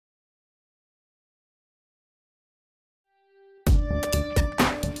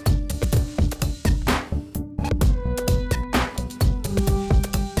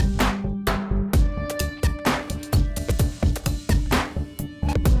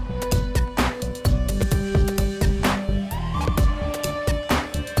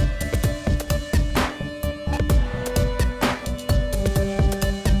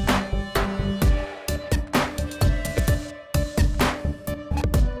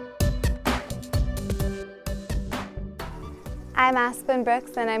I'm Aspen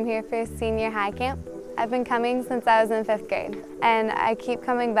Brooks and I'm here for senior high camp. I've been coming since I was in 5th grade, and I keep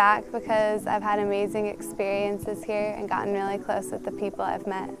coming back because I've had amazing experiences here and gotten really close with the people I've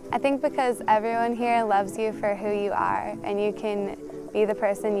met. I think because everyone here loves you for who you are and you can be the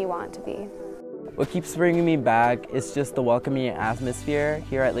person you want to be. What keeps bringing me back is just the welcoming atmosphere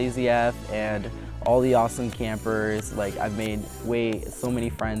here at Lazy F and all the awesome campers. Like, I've made so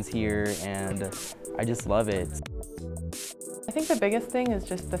many friends here and I just love it. I think the biggest thing is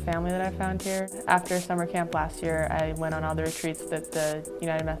just the family that I found here. After summer camp last year, I went on all the retreats that the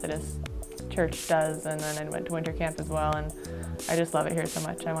United Methodist Church does, and then I went to winter camp as well, and I just love it here so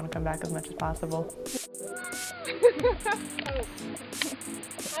much. I want to come back as much as possible.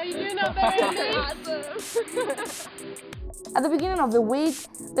 Are you doing up there? Awesome. At the beginning of the week,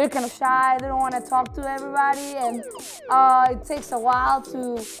 they're kind of shy, they don't want to talk to everybody, and it takes a while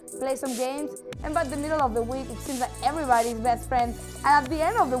to play some games. And by the middle of the week, it seems like everybody's best friend. And at the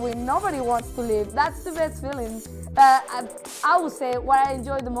end of the week, nobody wants to leave. That's the best feeling. I would say what I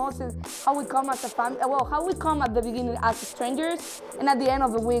enjoy the most is how we come as a family. Well, how we come at the beginning as strangers, and at the end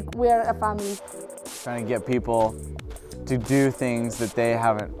of the week, we're a family. Trying to get people to do things that they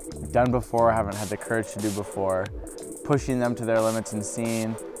haven't done before, haven't had the courage to do before, pushing them to their limits and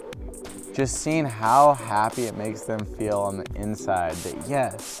seeing how happy it makes them feel on the inside that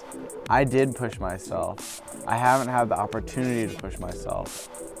yes, I did push myself. I haven't had the opportunity to push myself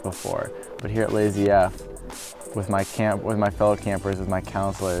before, but here at Lazy F, with my fellow campers, with my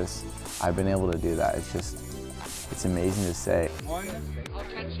counselors, I've been able to do that. It's amazing to say. 1,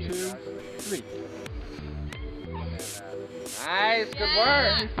 2, 3. Nice, good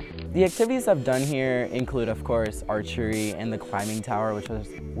work. The activities I've done here include, of course, archery and the climbing tower,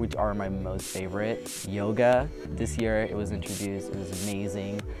 which are my most favorite. Yoga, this year it was introduced, it was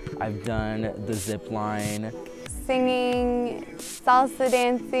amazing. I've done the zip line. Singing, salsa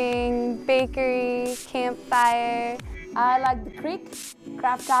dancing, bakery, campfire. I like the creek,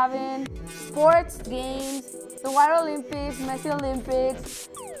 craft cabin, sports, games, the Water Olympics, Messi Olympics,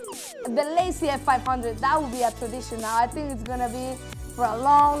 the Lazy F 500. That will be a tradition now. I think it's gonna be for a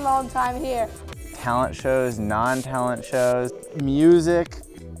long, long time here. Talent shows, non-talent shows, music,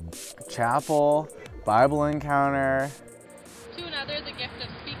 chapel, Bible encounter. To another, the gift of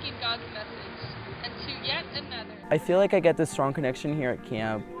speaking God's message, and to yet another. I feel like I get this strong connection here at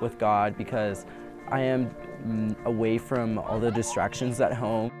camp with God because I am away from all the distractions at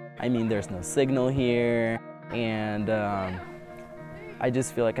home. I mean, there's no signal here, and I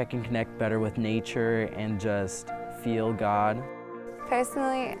just feel like I can connect better with nature and just feel God.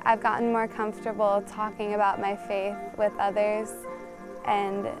 Personally, I've gotten more comfortable talking about my faith with others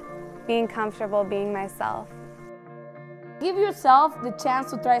and being comfortable being myself. Give yourself the chance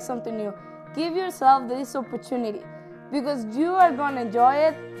to try something new. Give yourself this opportunity because you are going to enjoy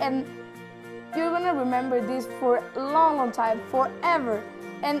it and you're going to remember this for a long, long time, forever.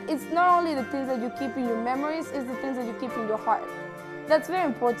 And it's not only the things that you keep in your memories, it's the things that you keep in your heart. That's very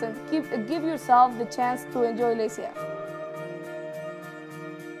important. Give yourself the chance to enjoy Lazy F.